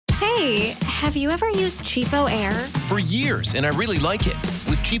Hey, have you ever used Cheapo Air? For years, and I really like it.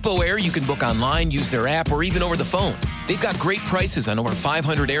 With Cheapo Air, you can book online, use their app, or even over the phone. They've got great prices on over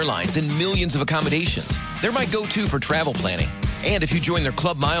 500 airlines and millions of accommodations. They're my go-to for travel planning. And if you join their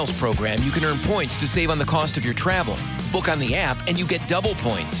Club Miles program, you can earn points to save on the cost of your travel. Book on the app, and you get double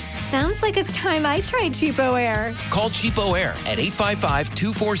points. Sounds like it's time I tried Cheapo Air. Call Cheapo Air at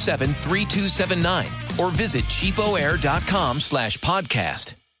 855-247-3279 or visit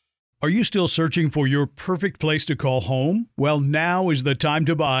cheapoair.com/podcast. Are you still searching for your perfect place to call home? Well, now is the time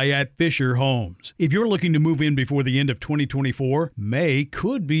to buy at Fisher Homes. If you're looking to move in before the end of 2024, May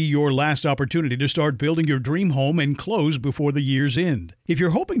could be your last opportunity to start building your dream home and close before the year's end. If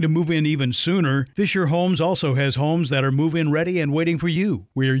you're hoping to move in even sooner, Fisher Homes also has homes that are move-in ready and waiting for you,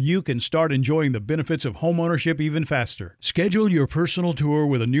 where you can start enjoying the benefits of homeownership even faster. Schedule your personal tour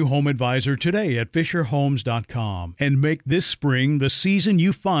with a new home advisor today at FisherHomes.com and make this spring the season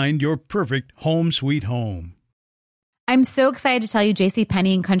you find your perfect home sweet home. I'm so excited to tell you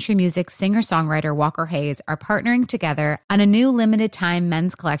JCPenney and country music singer-songwriter Walker Hayes are partnering together on a new limited-time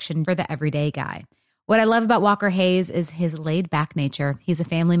men's collection for the everyday guy. What I love about Walker Hayes is his laid-back nature. He's a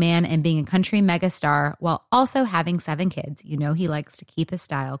family man, and being a country megastar while also having 7 kids, you know he likes to keep his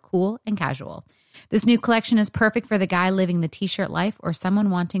style cool and casual. This new collection is perfect for the guy living the t-shirt life or someone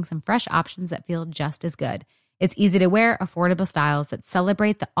wanting some fresh options that feel just as good. It's easy to wear, affordable styles that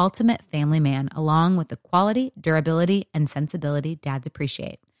celebrate the ultimate family man, along with the quality, durability, and sensibility dads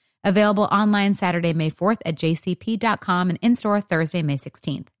appreciate. Available online Saturday, May 4th at jcp.com and in-store Thursday, May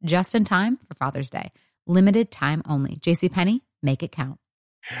 16th. Just in time for Father's Day. Limited time only. JCPenney, make it count.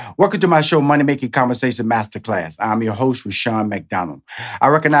 Welcome to my show, Money Making Conversation Masterclass. I'm your host, Rushion McDonald. I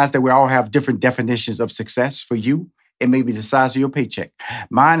recognize that we all have different definitions of success. For you, it may be the size of your paycheck.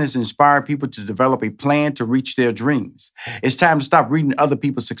 Mine is inspiring people to develop a plan to reach their dreams. It's time to stop reading other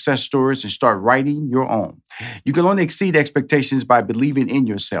people's success stories and start writing your own. You can only exceed expectations by believing in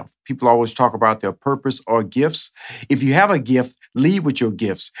yourself. People always talk about their purpose or gifts. If you have a gift, lead with your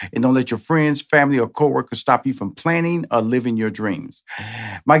gifts and don't let your friends, family, or coworkers stop you from planning or living your dreams.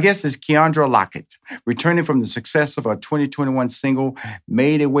 My guest is Keyondra Lockett. Returning from the success of her 2021 single,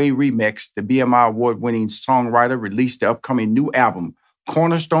 Made Away Remix, the BMI award-winning songwriter released the upcoming new album,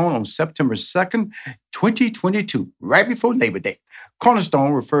 Cornerstone, on September 2nd, 2022, right before Labor Day.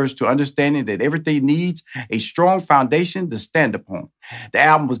 Cornerstone refers to understanding that everything needs a strong foundation to stand upon. The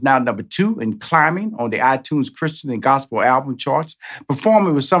album was now number 2 and climbing on the iTunes Christian and Gospel album charts,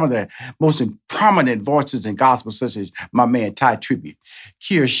 performing with some of the most prominent voices in gospel, such as my man Ty Tribbett,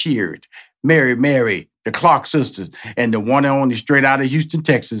 Kier Sheard, Mary, the Clark sisters, and the one and only straight out of Houston,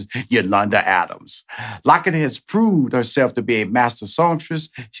 Texas, Yolanda Adams. Lockett has proved herself to be a master songstress.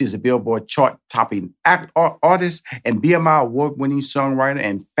 She's a Billboard chart-topping artist and BMI award-winning songwriter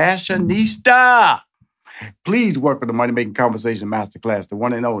and fashionista. Please welcome the Money Making Conversation Masterclass, the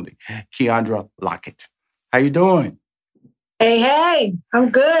one and only Keyondra Lockett. How you doing? Hey, I'm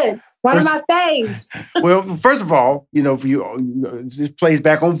good. One of my faves. Well, first of all, for you, this plays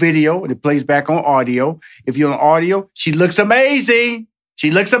back on video and it plays back on audio. If you're on audio, she looks amazing.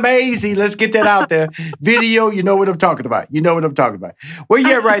 Let's get that out there. Video, you know what I'm talking about. Where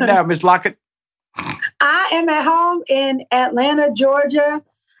you at right now, Miss Lockett? I am at home in Atlanta, Georgia.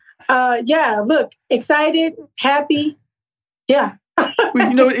 Look, excited, happy. Yeah.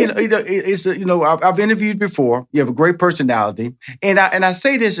 Well, I've interviewed before. You have a great personality, and I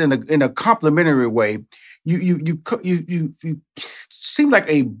say this in a complimentary way. You seem like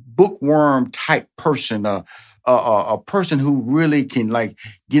a bookworm type person, a person who really can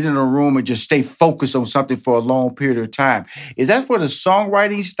get in a room and just stay focused on something for a long period of time. Is that where the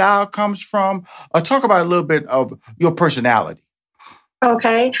songwriting style comes from? Or talk about a little bit of your personality.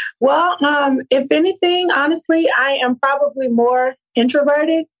 Okay. Well, if anything, honestly, I am probably more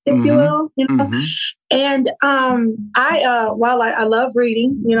introverted, if you will, Mm-hmm. And while I love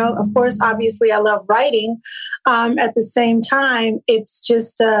reading, of course, obviously I love writing. At the same time, it's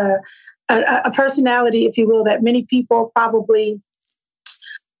just a personality, if you will, that many people probably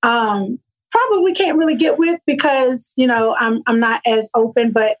can't really get with because, I'm not as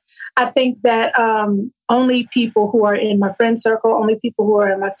open, but I think that only people who are in my friend circle, only people who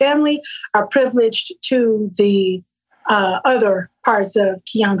are in my family are privileged to the other parts of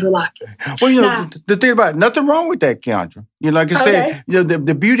Keyondra Lockett. Well, the thing about it, nothing wrong with that, Keyondra. Like I said,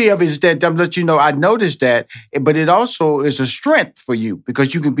 the beauty of it is that I'm let you know, I noticed that, but it also is a strength for you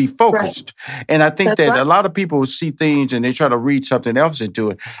because you can be focused. Right. And I think a lot of people see things and they try to read something else into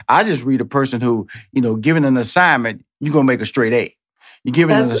it. I just read a person who, given an assignment, you're going to make a straight A. You're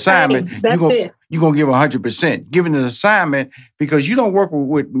given an assignment. That's it. You're going to give 100%. Given an assignment because you don't work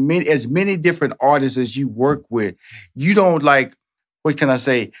with as many different artists as you work with. You don't like, what can I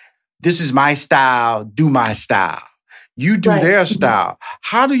say? This is my style, do my style. You do their style.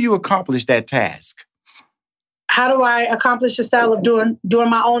 How do you accomplish that task? How do I accomplish the style of doing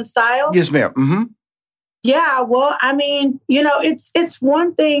my own style? Yes, ma'am. Mm-hmm. Yeah, well, I mean, it's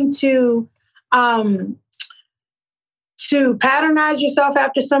one thing to pattern yourself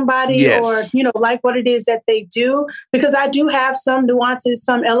after somebody or, like what it is that they do, because I do have some nuances,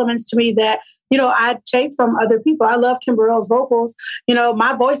 some elements to me that, I take from other people. I love Kimberell's vocals.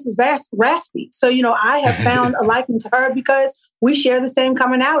 My voice is raspy. So, I have found a liking to her because we share the same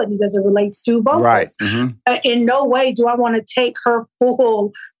commonalities as it relates to vocals. Right. Mm-hmm. In no way do I want to take her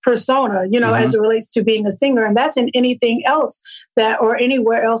full persona, as it relates to being a singer. And that's in anything else or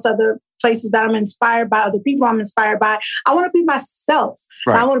anywhere else, other places that I'm inspired by, other people I'm inspired by. I want to be myself.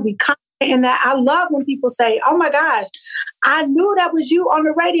 Right. I want to be confident in that. I love when people say, oh my gosh, I knew that was you on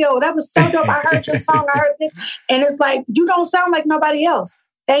the radio. That was so dope. I heard your song. I heard this. And it's like, you don't sound like nobody else.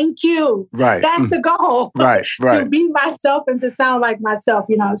 Thank you. Right. That's the goal. Right. To be myself and to sound like myself,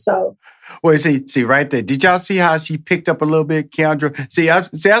 so. Well, see right there. Did y'all see how she picked up a little bit, Keyondra? See,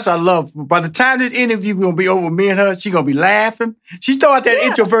 that's what I love. By the time this interview going to be over, me and her, she going to be laughing. She still got that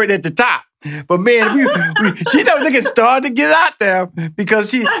introvert at the top. But man, she doesn't get started to get out there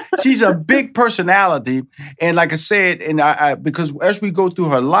because she's a big personality. And like I said, and I because as we go through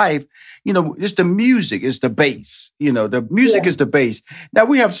her life, it's the music, it's the bass. The music is the bass. Now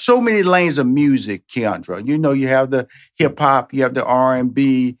we have so many lanes of music, Keyondra. You have the hip hop, you have the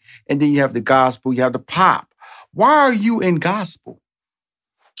R&B, and then you have the gospel, you have the pop. Why are you in gospel?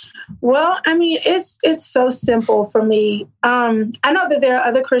 Well, I mean, it's so simple for me. I know that there are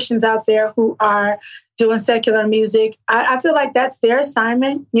other Christians out there who are doing secular music. I feel like that's their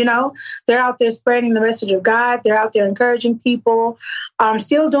assignment. They're out there spreading the message of God. They're out there encouraging people,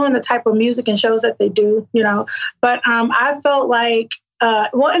 still doing the type of music and shows that they do, But I felt like,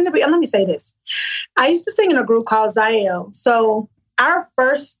 let me say this. I used to sing in a group called Zael. So our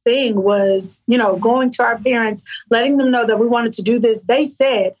first thing was, going to our parents, letting them know that we wanted to do this. They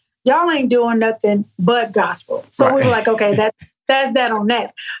said, y'all ain't doing nothing but gospel. So we were like, okay, that's that on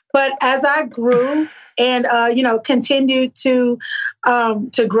that. But as I grew and, continued to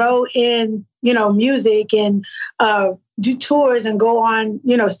grow in, music and do tours and go on,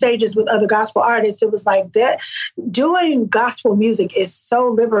 stages with other gospel artists, it was like that. Doing gospel music is so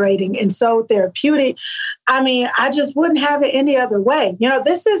liberating and so therapeutic. I mean, I just wouldn't have it any other way.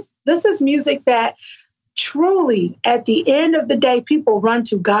 This is music that truly, at the end of the day, people run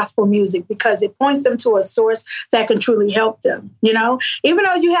to gospel music because it points them to a source that can truly help them. Even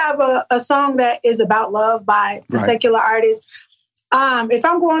though you have a song that is about love by the secular artist, if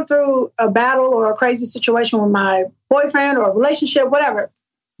I'm going through a battle or a crazy situation with my boyfriend or a relationship, whatever,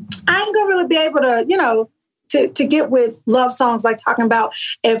 I ain't gonna really be able to, to get with love songs like talking about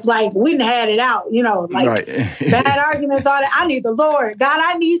if like we didn't had it out, bad arguments, all that. I need the Lord. God,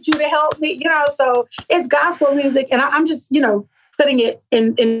 I need you to help me, so it's gospel music. And I'm just, putting it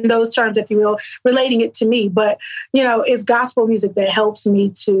in those terms, if you will, relating it to me. But, it's gospel music that helps me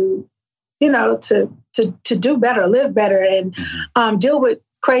to, to do better, live better and deal with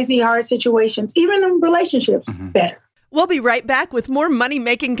crazy, hard situations, even in relationships better. We'll be right back with more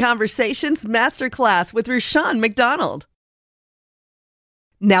Money-Making Conversations Masterclass with Rushion McDonald.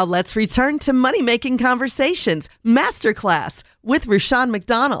 Now let's return to Money-Making Conversations Masterclass with Rushion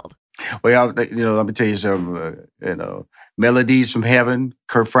McDonald. Well, let me tell you something, Melodies from Heaven,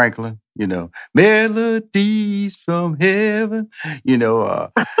 Kirk Franklin, Melodies from Heaven,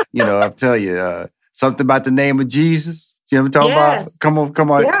 I'll tell you, something about the name of Jesus. You know what I'm talking about?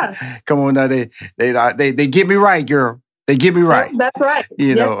 Come on. Yeah. Come on now. They get me right, girl. They get me right. That's right.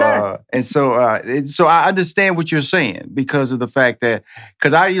 Yes, sir. And so I understand what you're saying because of the fact that,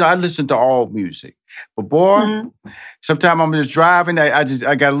 because I listen to all music, but boy, sometimes I'm just driving. I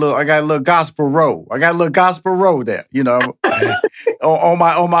got a little gospel roll. I got a little gospel roll there, on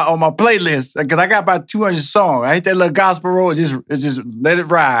my playlist because I got about 200 songs. I hit that little gospel roll. Just let it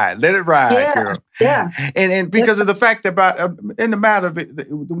ride, girl. Yeah. And because of the fact about in the matter of it,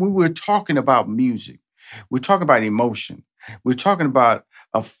 when we're talking about music, we're talking about emotion. We're talking about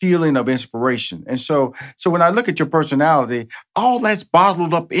a feeling of inspiration. And so when I look at your personality, all that's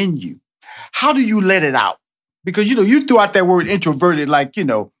bottled up in you. How do you let it out? Because, you threw out that word introverted, like,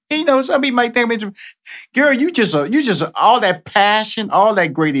 some people might think, girl, you just all that passion, all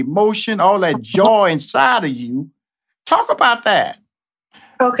that great emotion, all that joy inside of you. Talk about that.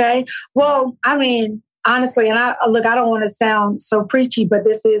 Okay. Well, I mean, honestly, and I don't want to sound so preachy, but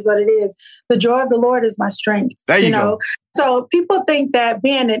this is what it is. The joy of the Lord is my strength. There you go. So people think that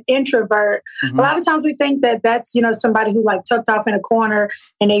being an introvert, a lot of times we think that that's, somebody who like tucked off in a corner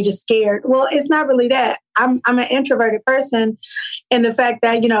and they just scared. Well, it's not really that. I'm an introverted person in the fact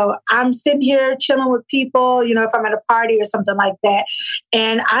that, I'm sitting here chilling with people, if I'm at a party or something like that.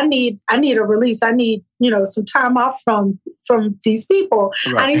 And I need a release. I need, some time off from these people.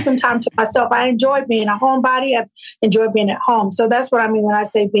 Right. I need some time to myself. I enjoy being a homebody. I enjoy being at home. So that's what I mean when I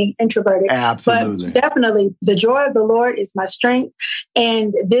say being introverted. Absolutely. But definitely the joy of the Lord is my strength.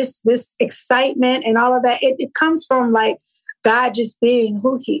 And this excitement and all of that, it comes from like God just being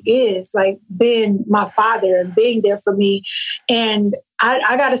who he is, like being my father and being there for me. And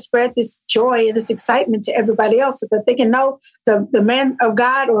I got to spread this joy and this excitement to everybody else so that they can know the man of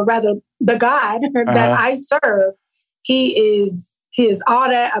God, or rather the God that I serve. He is all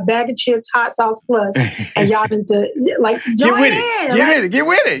that, a bag of chips, hot sauce plus, and y'all need to like join in. Get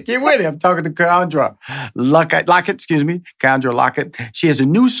with it. I'm talking to Keyondra Lockett. Keyondra Lockett. She has a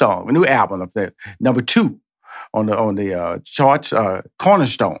new song, a new album up there, number 2 on the charts,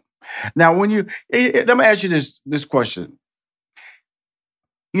 Cornerstone. Now, let me ask you this question.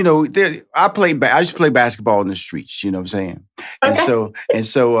 I used to play basketball in the streets. You know what I'm saying? Okay. And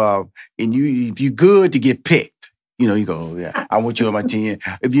so, if you're good to get picked, you go, oh, yeah, I want you on my team.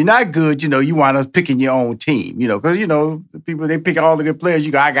 If you're not good, you wind up picking your own team. Because people, they pick all the good players.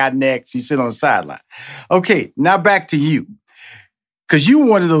 You go, I got next. You sit on the sideline. Okay, now back to you, because you were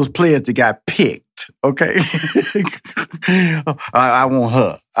one of those players that got picked. Okay, I want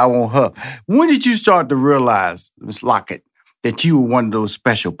her. When did you start to realize, Ms. Lockett, that you were one of those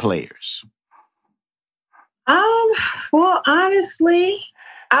special players? Well, honestly,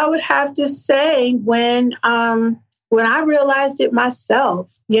 I would have to say when I realized it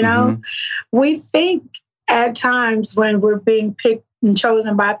myself. We think at times when we're being picked and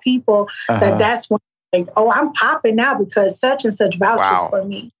chosen by people that's when, like, oh, I'm popping now because such and such vouches for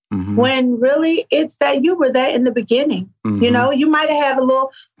me. Mm-hmm. When really it's that you were there in the beginning. Mm-hmm. You might have a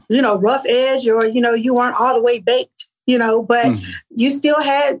little, rough edge, or, you weren't all the way baked, but you still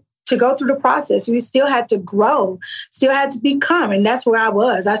had to go through the process. You still had to grow, still had to become. And that's where I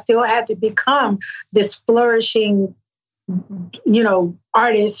was. I still had to become this flourishing,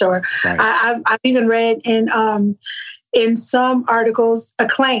 artist. Or right. I've even read in some articles,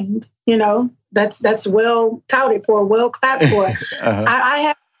 acclaimed, that's well touted for, well clapped for. I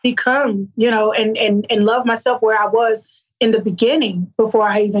have become, and love myself where I was in the beginning before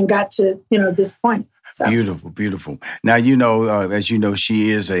I even got to, this point. So. Beautiful. Now, as you know, she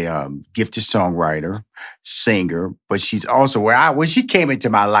is a gifted songwriter, singer, but she's also when she came into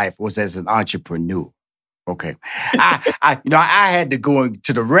my life was as an entrepreneur. Okay. I had to go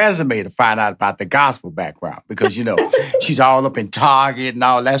into the resume to find out about the gospel background because, she's all up in Target and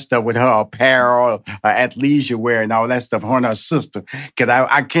all that stuff with her apparel, athleisure wear and all that stuff, her and her sister. Because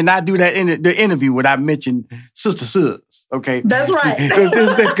I cannot do that in the interview without mentioning Sister Sis. Okay. That's right.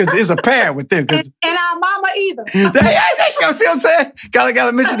 Because it's a pair with them. And our mama either. See what I'm saying?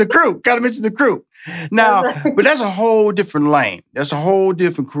 Gotta mention the crew. Now, right. But that's a whole different lane. That's a whole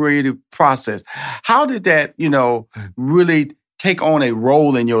different creative process. How did that, really take on a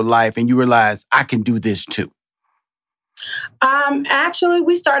role in your life and you realize I can do this too? Actually,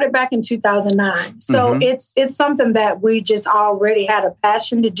 we started back in 2009. So it's something that we just already had a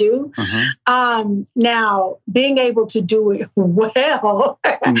passion to do. Now, being able to do it well,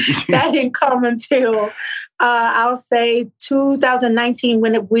 that didn't come until, I'll say 2019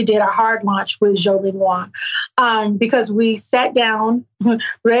 when we did our hard launch with Jolie Noire. Because we sat down,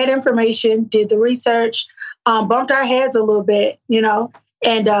 read information, did the research, bumped our heads a little bit,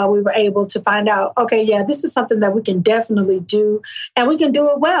 and we were able to find out, okay, yeah, this is something that we can definitely do, and we can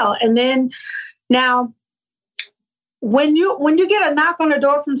do it well. And then now, when you get a knock on the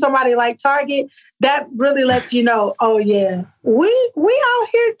door from somebody like Target, that really lets you know, oh yeah, we out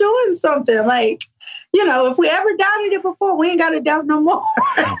here doing something. Like, if we ever doubted it before, we ain't got to doubt no more.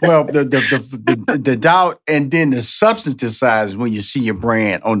 Well, the doubt and then the substantive side is when you see your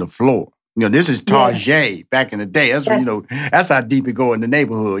brand on the floor. This is Target back in the day. That's that's how deep it go in the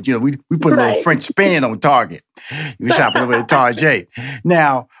neighborhood. We put a little French spin on Target. You shopping over at Target.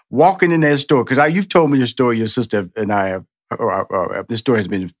 Now, walking in that store, because you've told me your story, your sister and I have, this story has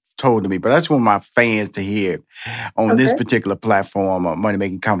been told to me, but I just want my fans to hear on this particular platform, Money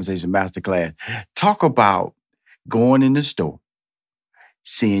Making Conversation Masterclass. Talk about going in the store,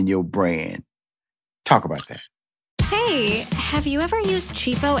 seeing your brand. Talk about that. Hey, have you ever used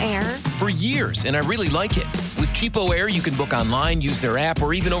Cheapo Air? For years, and I really like it. With Cheapo Air you can book online, use their app,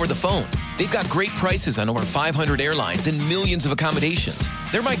 or even over the phone. They've got great prices on over 500 airlines and millions of accommodations.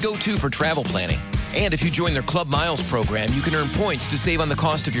 They're my go-to for travel planning. And if you join their Club Miles program, you can earn points to save on the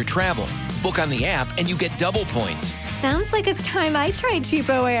cost of your travel. Book on the app and you get double points. Sounds like it's time I tried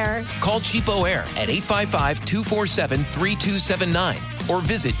Cheapo Air. Call Cheapo Air at 855-247-3279 or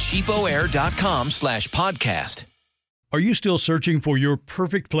visit cheapoair.com/podcast. Are you still searching for your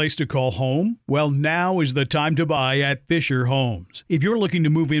perfect place to call home? Well, now is the time to buy at Fisher Homes. If you're looking to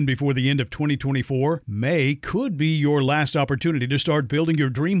move in before the end of 2024, May could be your last opportunity to start building your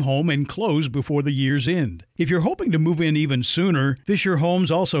dream home and close before the year's end. If you're hoping to move in even sooner, Fisher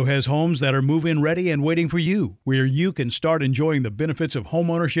Homes also has homes that are move-in ready and waiting for you, where you can start enjoying the benefits of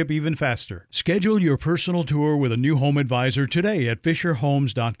homeownership even faster. Schedule your personal tour with a new home advisor today at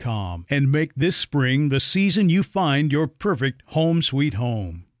FisherHomes.com and make this spring the season you find your perfect home sweet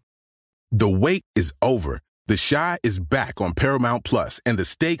home. The wait is over. The Chi is back on Paramount Plus, and the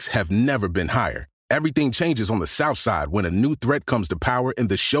stakes have never been higher. Everything changes on the South Side when a new threat comes to power in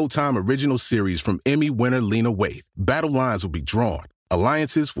the Showtime original series from Emmy winner Lena Waithe. Battle lines will be drawn,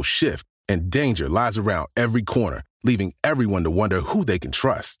 alliances will shift, and danger lies around every corner, leaving everyone to wonder who they can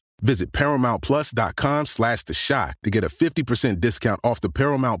trust. Visit ParamountPlus.com/The Chi to get a 50% discount off the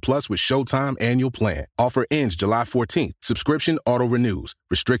Paramount Plus with Showtime annual plan. Offer ends July 14th. Subscription auto-renews.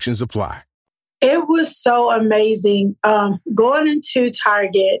 Restrictions apply. It was so amazing. Going into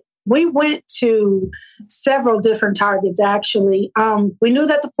Target, we went to several different Targets, actually. We knew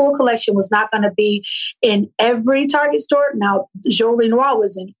that the full collection was not going to be in every Target store. Now, Jolie Noire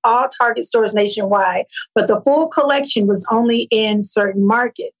was in all Target stores nationwide, but the full collection was only in certain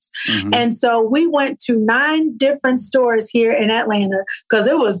markets. Mm-hmm. And so we went to 9 different stores here in Atlanta because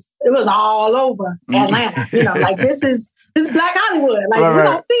it was all over Atlanta. You know, like this is Black Hollywood. Like we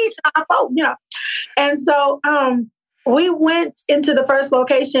don't feed to our folk, you know. And so we went into the first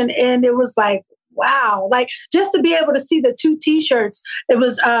location and it was like, wow, like just to be able to see the 2 T-shirts. It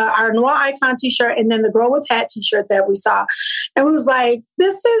was our Noir Icon T-shirt and then the Grow With Hat T-shirt that we saw. And we was like,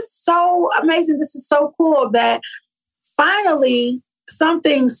 this is so amazing. This is so cool that finally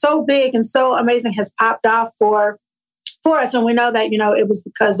something so big and so amazing has popped off for us. And we know that, you know, it was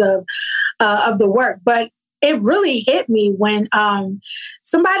because of the work. But it really hit me when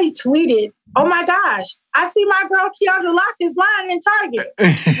somebody tweeted, "Oh my gosh, I see my girl Keyondra Lockett is lying in Target."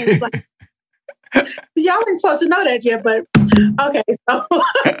 And it's like, y'all ain't supposed to know that yet, but okay. So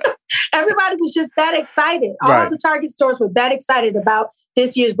everybody was just that excited. All the Target stores were that excited about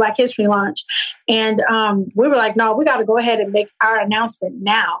this year's Black History launch. And we were like, no, we got to go ahead and make our announcement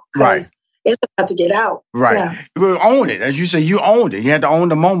now. Right. It's about to get out. Right. Yeah. You own it. As you say, you owned it. You had to own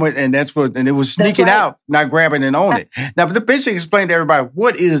the moment, and it was sneaking out, not grabbing and own it. Now, but basically explain to everybody,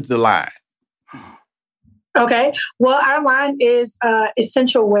 what is the line? Okay. Well, our line is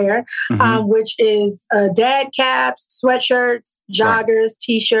essential wear, which is dad caps, sweatshirts, joggers,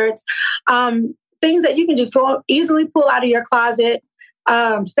 T-shirts, things that you can just go easily pull out of your closet,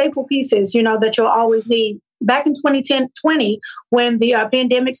 staple pieces, you know, that you'll always need. Back in 2020, when the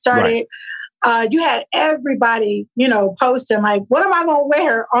pandemic started, you had everybody, you know, posting like, what am I going to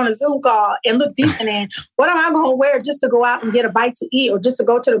wear on a Zoom call and look decent in? What am I going to wear just to go out and get a bite to eat or just to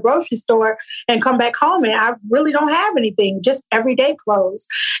go to the grocery store and come back home? And I really don't have anything, just everyday clothes.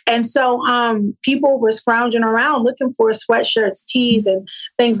 And so people were scrounging around looking for sweatshirts, tees, and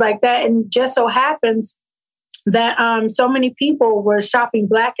things like that. And just so happens that so many people were shopping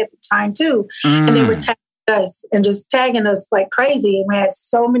Black at the time too. And they were us and just tagging us like crazy. And we had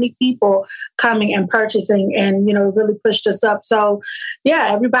so many people coming and purchasing and, you know, really pushed us up. So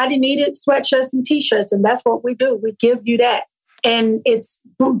yeah, everybody needed sweatshirts and T-shirts. And that's what we do. We give you that. And it's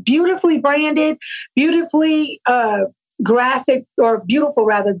beautifully branded, beautifully graphic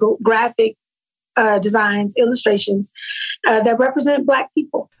designs, illustrations that represent Black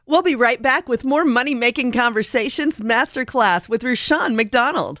people. We'll be right back with more Money Making Conversations Masterclass with Rushion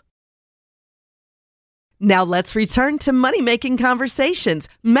McDonald. Now let's return to Money Making Conversations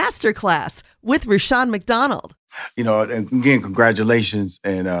Masterclass with Rushion McDonald. You know, and again, congratulations,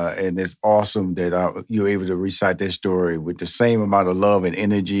 and it's awesome that you're able to recite this story with the same amount of love and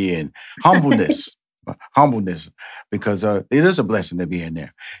energy and humbleness. Because it is a blessing to be in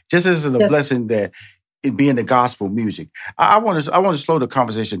there. Just as it's a blessing that it being the gospel music. I want to slow the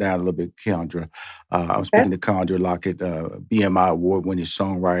conversation down a little bit, Keyondra. I'm speaking to Keyondra Lockett, BMI award-winning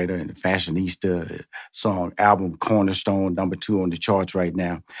songwriter and fashionista, song album cornerstone, #2 on the charts right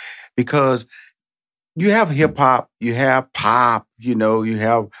now. Because you have hip-hop, you have pop, you know, you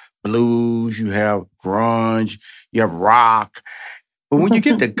have blues, you have grunge, you have rock. But when you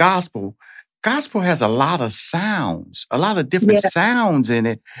get to gospel, gospel has a lot of sounds, a lot of different sounds in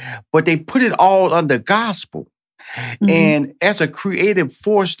it, but they put it all under gospel. Mm-hmm. And as a creative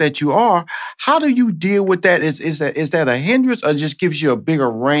force that you are, how do you deal with that? Is that a hindrance, or just gives you a bigger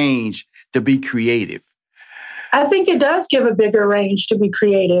range to be creative? I think it does give a bigger range to be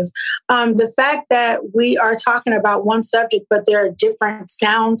creative. The fact that we are talking about one subject, but there are different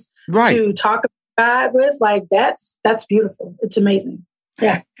sounds to talk about God with, like that's beautiful. It's amazing.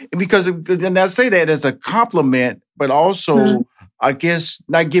 Yeah. Because, and I say that as a compliment, but also, I guess,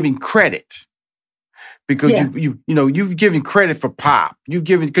 not giving credit. Because you've given credit for pop. You've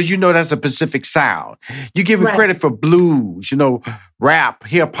given, because that's a specific sound. You're giving credit for blues, rap,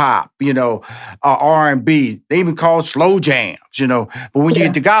 hip hop, R&B. They even call slow jams, But when you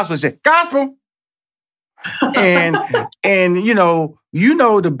get to gospel, it's gospel. and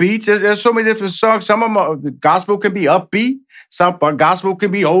the beats. There's so many different songs. Some of them, the gospel can be upbeat. Some gospel can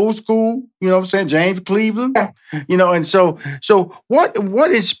be old school. You know what I'm saying? James Cleveland. And so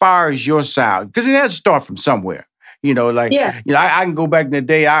what inspires your sound? Because it has to start from somewhere. I can go back in the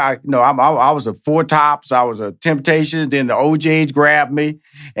day. I was a Four Tops. I was a Temptations. Then the OJs grabbed me,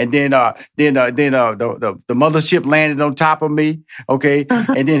 and then the mothership landed on top of me. Okay,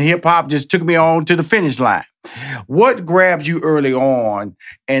 and then hip hop just took me on to the finish line. What grabbed you early on,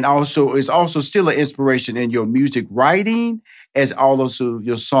 and also is also still an inspiration in your music writing, as also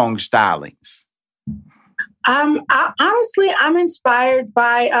your song stylings? Honestly, I'm inspired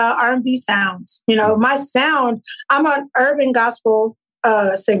by R&B sounds. My sound, I'm an urban gospel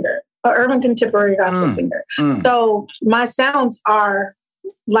singer, an urban contemporary gospel singer. So my sounds are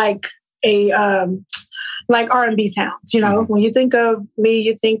like like R&B sounds. When you think of me,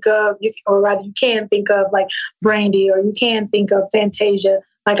 you think of, or rather you can think of like Brandy, or you can think of Fantasia.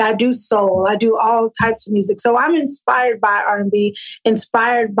 Like I do soul, I do all types of music. So I'm inspired by R&B,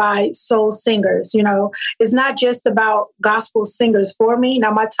 inspired by soul singers. It's not just about gospel singers for me.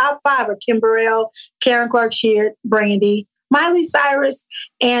 Now my top 5 are Kim Burrell, Karen Clark Sheard, Brandy, Miley Cyrus,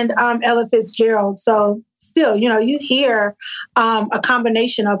 and Ella Fitzgerald. So still, you hear a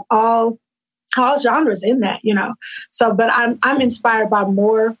combination of all genres in that, So, but I'm inspired by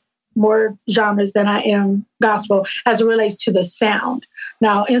more genres than I am gospel as it relates to the sound.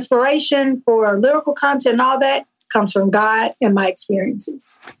 Now, inspiration for lyrical content and all that comes from God and my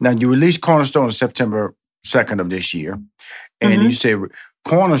experiences. Now, you released Cornerstone on September 2nd of this year, and you say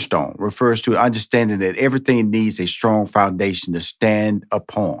Cornerstone refers to understanding that everything needs a strong foundation to stand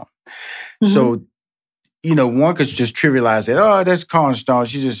upon. So, one could just trivialize it. Oh, that's Cornerstone.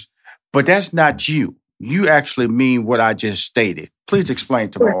 But that's not you. You actually mean what I just stated. Please explain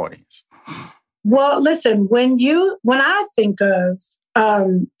to my audience. Well, listen, when I think of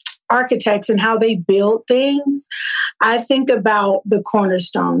architects and how they build things, I think about the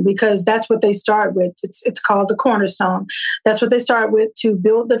cornerstone, because that's what they start with. It's called the cornerstone. That's what they start with to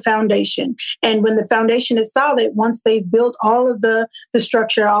build the foundation. And when the foundation is solid, once they've built all of the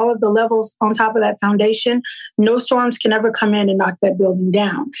structure, all of the levels on top of that foundation, no storms can ever come in and knock that building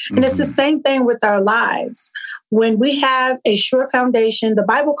down. And it's the same thing with our lives. When we have a sure foundation, the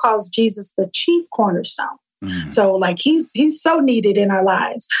Bible calls Jesus the chief cornerstone. So like he's so needed in our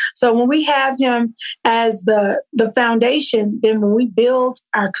lives. So when we have him as the foundation, then when we build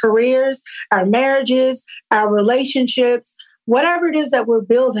our careers, our marriages, our relationships, whatever it is that we're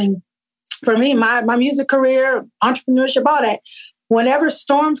building, for me, my music career, entrepreneurship, all that, whenever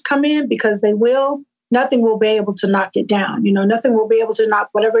storms come in, because they will, nothing will be able to knock it down. Nothing will be able to knock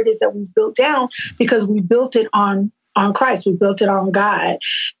whatever it is that we've built down, because we built it on Christ. We built it on God.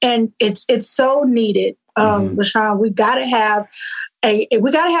 And it's so needed. Rushion, we gotta have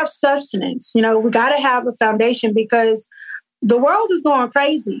substance. We gotta have a foundation, because the world is going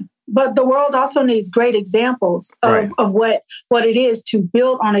crazy, but the world also needs great examples of what it is to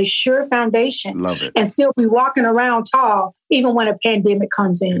build on a sure foundation. Love it. And still be walking around tall, even when a pandemic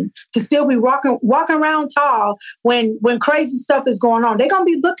comes in. To still be walking around tall when crazy stuff is going on. They're gonna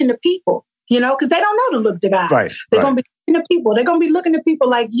be looking to people, because they don't know to look to God. They're gonna be to people. They're going to be looking at people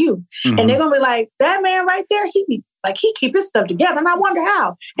like you. And they're going to be like, that man right there, he keep his stuff together. And I wonder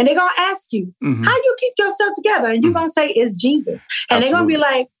how. And they're going to ask you, how you keep your stuff together? And you're going to say, it's Jesus. And they're going to be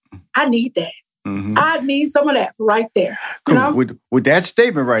like, I need that. I need some of that right there. Cool. With that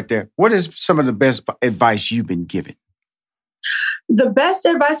statement right there, what is some of the best advice you've been given? The best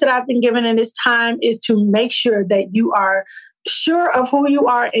advice that I've been given in this time is to make sure that you are sure of who you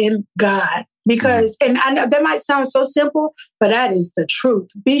are in God. Because, and I know that might sound so simple, but that is the truth.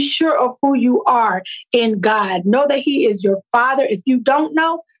 Be sure of who you are in God. Know that He is your Father. If you don't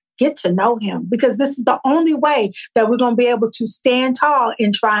know, get to know Him, because this is the only way that we're going to be able to stand tall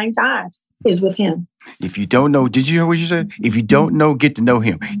in trying times. is with him. If you don't know, did you hear what you said? If you don't know, get to know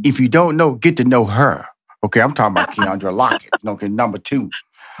him. If you don't know, get to know her. Okay, I'm talking about Keyondra Lockett. Okay, number 2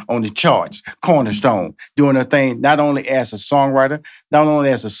 on the charts, cornerstone, doing her thing not only as a songwriter, not only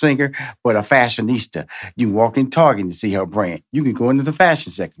as a singer, but a fashionista. You can walk in Target and see her brand. You can go into the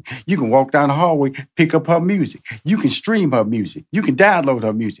fashion section. You can walk down the hallway, pick up her music. You can stream her music. You can download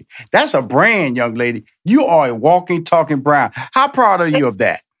her music. That's a brand, young lady. You are a walking, talking brand. How proud are you of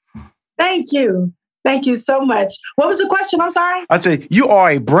that? Thank you. Thank you so much. What was the question? I'm sorry. I said, you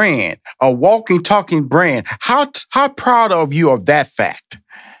are a brand, a walking, talking brand. How proud of you of that fact?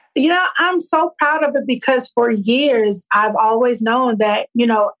 I'm so proud of it because for years, I've always known that,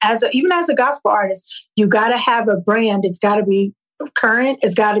 even as a gospel artist, you got to have a brand. It's got to be current.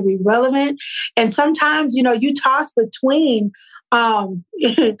 It's got to be relevant. And sometimes, you toss between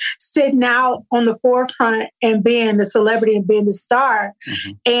sitting out on the forefront and being the celebrity and being the star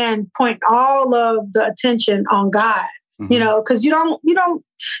and point all of the attention on God, because you don't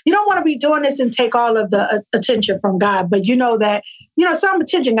want to be doing this and take all of the attention from God, but that, some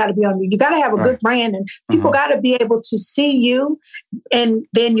attention got to be on you. You got to have a good brand and people got to be able to see you and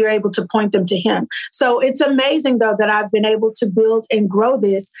then you're able to point them to him. So it's amazing though that I've been able to build and grow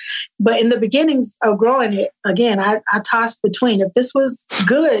this. But in the beginnings of growing it, again, I tossed between if this was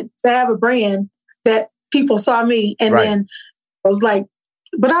good to have a brand that people saw me and then I was like,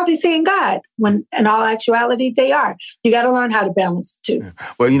 but are they seeing God? When in all actuality, they are. You got to learn how to balance too.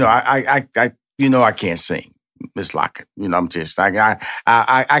 Well, I can't sing, Miss Lockett. I'm just I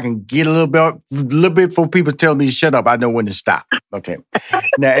can get a little bit before people tell me to shut up. I know when to stop. Okay.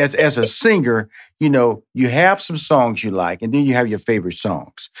 Now, as a singer, you have some songs you like, and then you have your favorite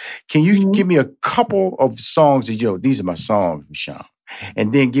songs. Can you give me a couple of songs that these are my songs, Rushion?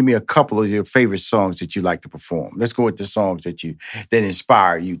 And then give me a couple of your favorite songs that you like to perform. Let's go with the songs that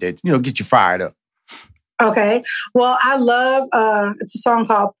inspire you, that get you fired up. Okay. Well, I love it's a song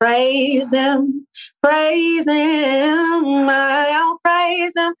called Praise Him, Praise Him, I'll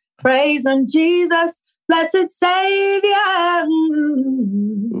praise Him, Jesus, blessed Savior.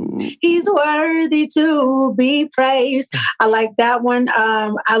 He's worthy to be praised. I like that one.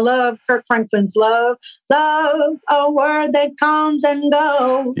 I love Kirk Franklin's Love, a word that comes and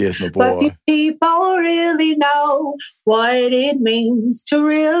goes. Yes, my boy. But do people really know what it means to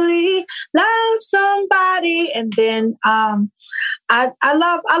really love somebody? And then I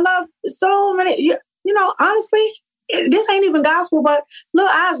love so many, honestly, this ain't even gospel, but Little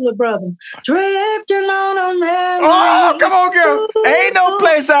Eyes, Little Brother. Drifting on a memory. Oh, come on, girl. Ain't no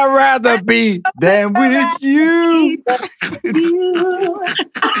place I'd rather be than with you.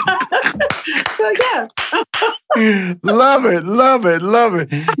 So, yeah. Love it.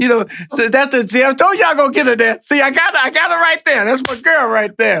 So that's I told y'all gonna get her there. See, I got her right there. That's my girl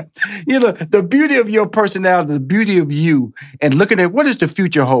right there. The beauty of your personality, the beauty of you, and looking at what does the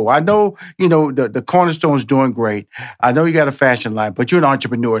future hold. I know, the Cornerstone's doing great. I know you got a fashion line, but you're an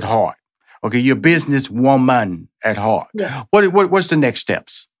entrepreneur at heart. Okay, you're a business woman at heart. Yeah. What's the next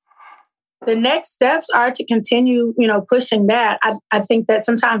steps? The next steps are to continue, pushing that. I think that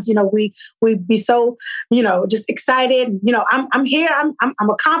sometimes, we be so, just excited. I'm here. I'm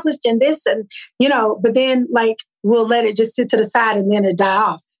accomplished in this, and but then we'll let it just sit to the side and then it die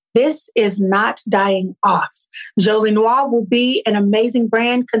off. This is not dying off. Jolie Noire will be an amazing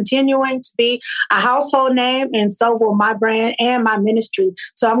brand, continuing to be a household name, and so will my brand and my ministry.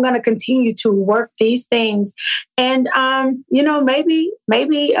 So I'm going to continue to work these things, and maybe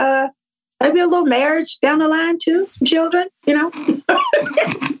a little marriage down the line too, some children.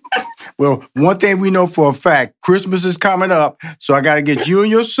 Well, one thing we know for a fact, Christmas is coming up, so I got to get you and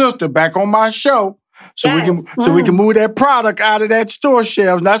your sister back on my show. So we can move that product out of that store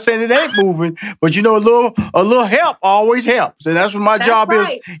shelves. Not saying it ain't moving, but a little help always helps. And that's what my job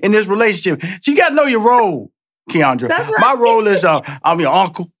is in this relationship. So you got to know your role, Keyondra. Right. My role is I'm your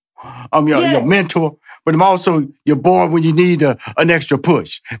uncle. I'm your mentor. But I'm also your boy when you need an extra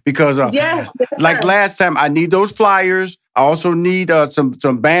push. Because last time, I need those flyers. I also need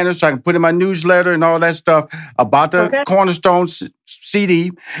some banners so I can put in my newsletter and all that stuff about the Cornerstone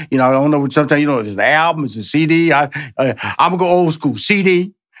CD. I don't know. Sometimes, it's the album, it's a CD. I'm going to go old school,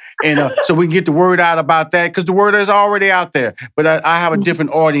 CD. And so we can get the word out about that because the word is already out there. But I have a different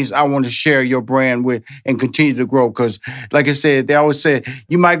audience I want to share your brand with and continue to grow. Because, like I said, they always say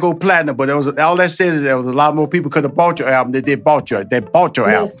you might go platinum, but all that says is there was a lot more people could have bought your album than they bought your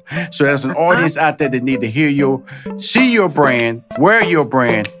album. So there's an audience out there that need to see your brand, wear your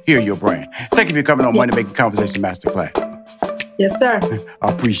brand, hear your brand. Thank you for coming on Money Making Conversation Masterclass. Yes, sir. I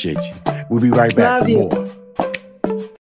appreciate you. We'll be right back with more.